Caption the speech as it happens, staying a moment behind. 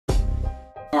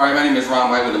Alright, my name is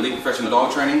Ron White with Elite Professional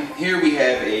Dog Training. Here we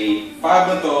have a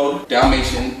 5-month-old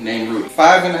Dalmatian named Rudy.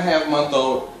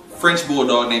 5.5-month-old French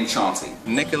Bulldog named Chauncey.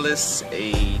 Nicholas,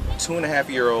 a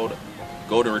 2.5-year-old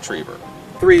Golden Retriever.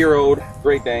 3-year-old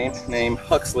Great Dane named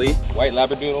Huxley. White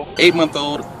Labradoodle.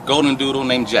 8-month-old Golden Doodle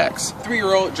named Jax.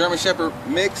 3-year-old German Shepherd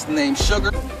mix named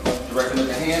Sugar. Direct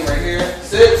looking hand right here.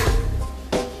 Sit.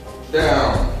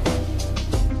 Down.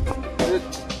 Sit.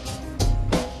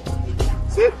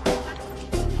 Sit.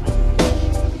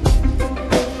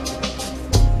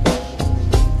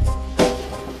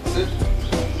 Sit.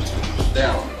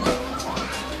 Down.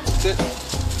 Sit.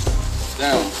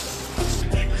 Down.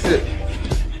 Sit.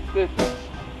 Sit.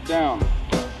 Down.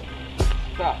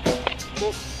 Stop.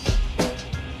 Sit.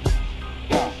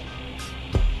 Down.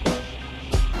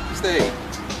 Stay.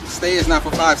 Stay is not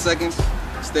for 5 seconds.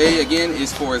 Stay again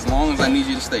is for as long as I need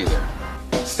you to stay there.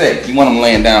 Stay. You want him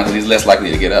laying down because he's less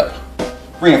likely to get up.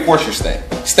 Reinforce your stay.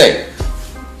 Stay.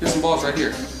 Here's some balls right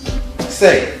here.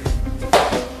 Stay.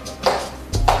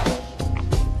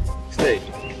 Stay.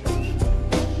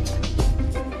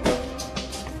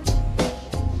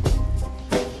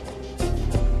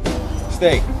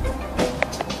 Stay.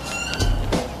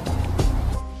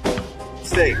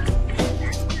 Stay.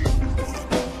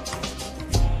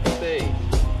 Stay.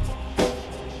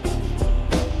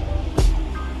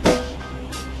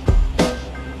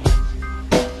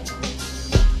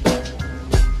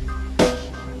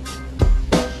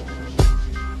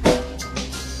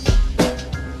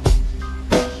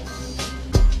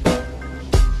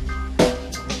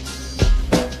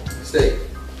 Stay.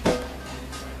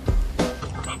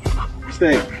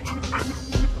 Stay.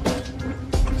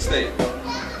 Stay.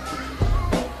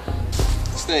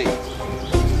 Stay.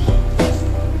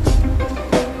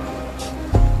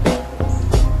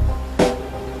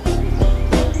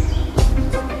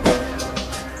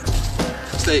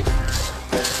 Stay.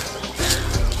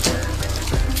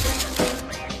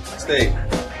 Stay.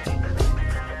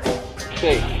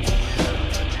 Stay.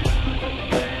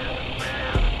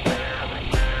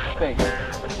 Stay.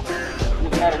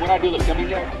 Doesn't matter what I do, look, come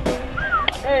here.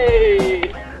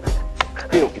 Hey!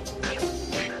 Heel.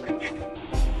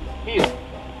 Heel.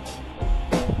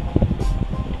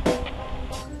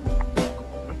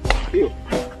 Heel.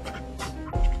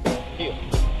 Heel.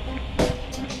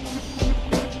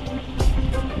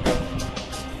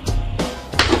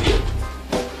 Heel.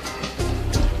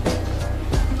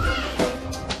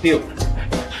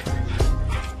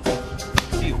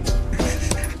 Heel.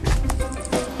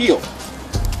 Heel.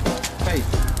 Hey.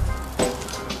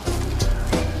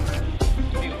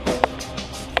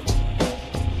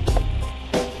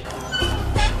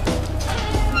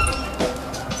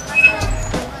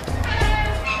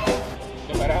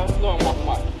 No matter how slow I'm walking,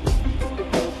 watch.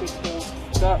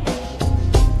 Stop.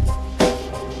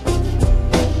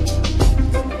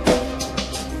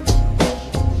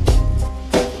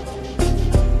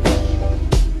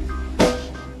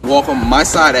 Walk on my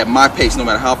side at my pace, no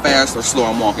matter how fast or slow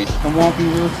I'm walking. I'm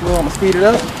walking real slow. I'm gonna speed it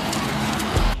up.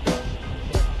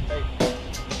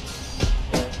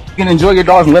 You can enjoy your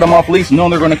dogs and let them off leash, knowing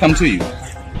they're going to come to you.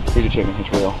 Here's your chicken. It's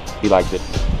real. He likes it.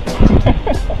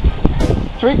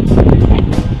 Treat.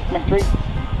 Come here, treat.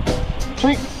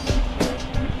 Treat.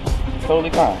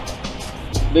 Totally fine.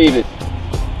 Leave it.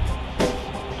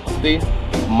 See,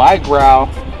 my growl,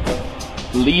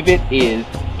 leave it is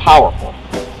powerful.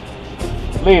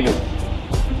 Leave it.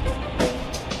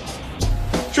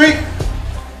 Treat.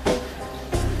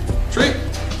 Treat.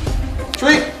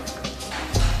 Treat.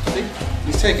 See?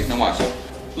 He's taking it. Now watch it.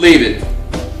 Leave it.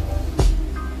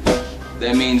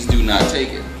 That means do not take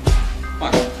it.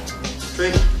 Watch it.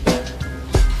 Treat.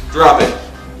 Drop it.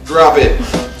 Drop it.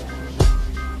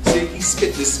 See, he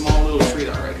spit this small little treat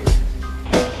out right here.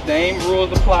 Same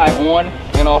rules apply on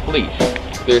and off leash.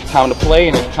 There's time to play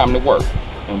and there's time to work.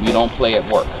 And we don't play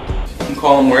at work. You can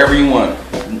call them wherever you want.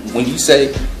 When you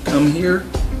say, come here,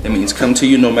 that means come to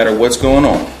you no matter what's going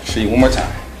on. Show you one more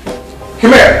time.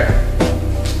 Come here.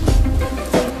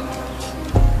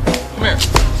 Come here.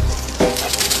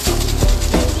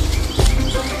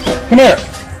 Come here.